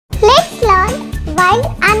wild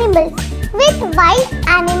animals with wild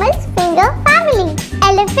animals finger family.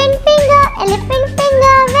 Elephant finger,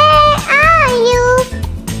 where are you?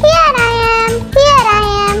 Here I am,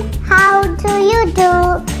 how do you do?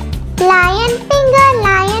 Lion finger,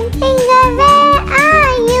 where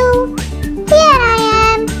are you? Here I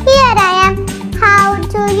am, how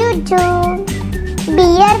do you do?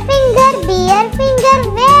 Bear finger,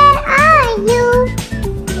 where are you?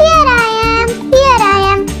 Here I am,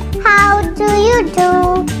 how do you do?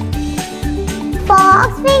 Fox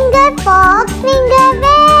finger,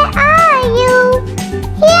 where are you?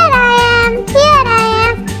 Here I am,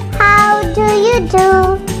 how do you do?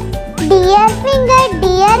 Deer finger,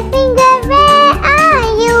 where are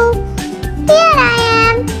you? Here I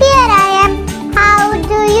am, how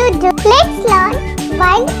do you do? Let's learn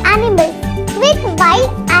wild animals with wild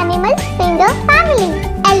animals finger family.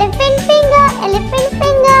 Elephant finger,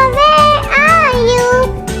 where are you?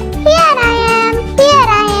 Here I am,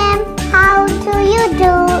 how do you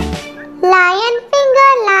do? Lion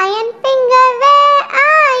finger, where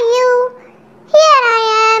are you? Here I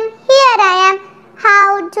am, how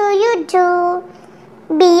do you do?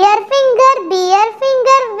 Bear